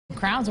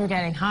Crowds were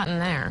getting hot in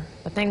there,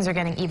 but things are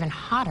getting even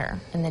hotter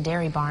in the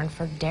dairy barn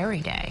for Dairy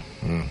Day.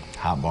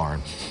 Hot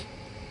barn.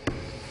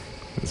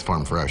 It's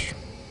farm fresh.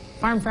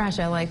 Farm fresh,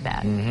 I like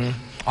that.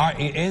 All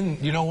right, and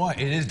you know what?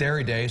 It is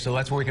Dairy Day, so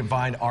that's where we can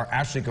find our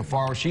Ashley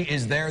Cafaro. She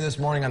is there this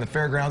morning on the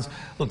fairgrounds.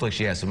 Looked like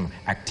she has some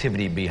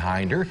activity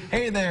behind her.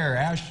 Hey there,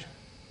 Ash.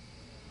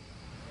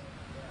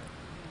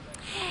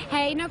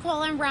 Hey,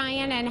 Nicole and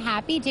Ryan, and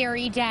happy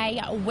Dairy Day.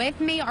 With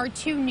me are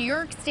two New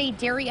York State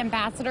Dairy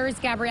Ambassadors,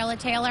 Gabriella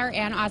Taylor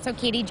and also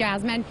Katie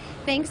Jasmine.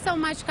 Thanks so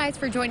much, guys,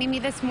 for joining me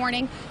this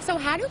morning. So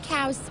how do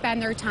cows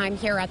spend their time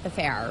here at the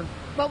fair?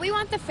 Well, we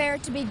want the fair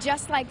to be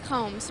just like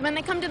home. So when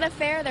they come to the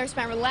fair, they're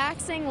spent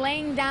relaxing,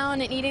 laying down,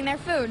 and eating their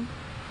food.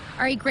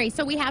 All right, great.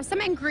 So we have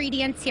some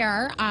ingredients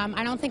here.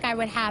 I don't think I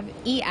would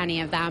eat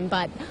any of them,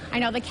 but I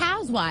know the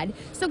cows would.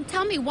 So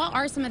tell me, what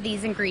are some of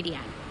these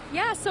ingredients?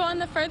 Yeah, so on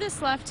the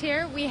furthest left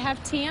here, we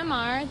have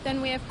TMR,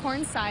 then we have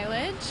corn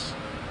silage.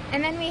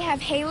 And then we have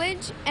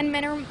haylage and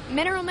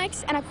mineral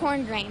mix and a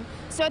corn grain.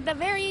 So at the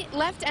very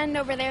left end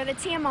over there, the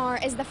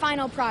TMR is the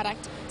final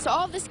product. So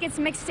all of this gets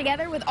mixed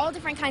together with all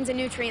different kinds of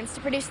nutrients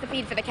to produce the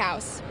feed for the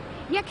cows.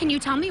 Yeah, can you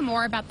tell me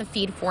more about the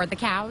feed for the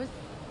cows?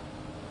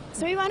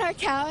 So we want our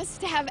cows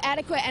to have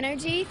adequate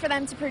energy for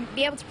them to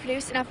be able to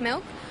produce enough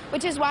milk,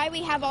 which is why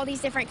we have all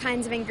these different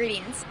kinds of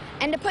ingredients.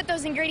 And to put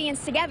those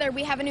ingredients together,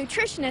 we have a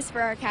nutritionist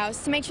for our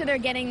cows to make sure they're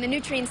getting the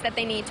nutrients that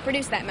they need to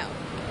produce that milk.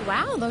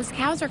 Wow, those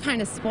cows are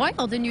kind of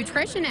spoiled, a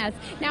nutritionist.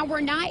 Now,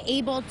 we're not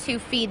able to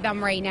feed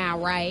them right now,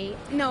 right?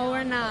 No,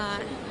 we're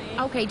not.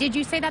 Okay, did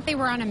you say that they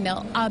were on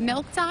a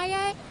milk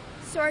diet?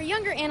 So our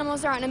younger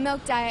animals are on a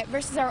milk diet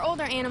versus our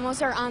older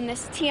animals are on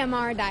this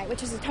TMR diet,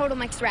 which is a total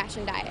mixed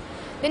ration diet.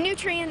 The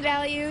nutrient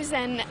values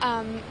and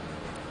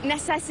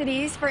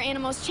necessities for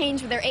animals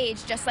change with their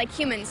age, just like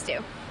humans do.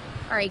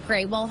 All right,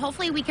 great. Well,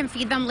 hopefully we can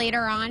feed them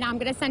later on. I'm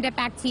going to send it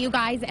back to you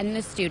guys in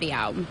the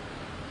studio.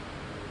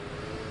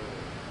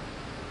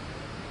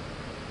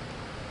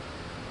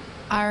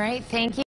 All right, thank you.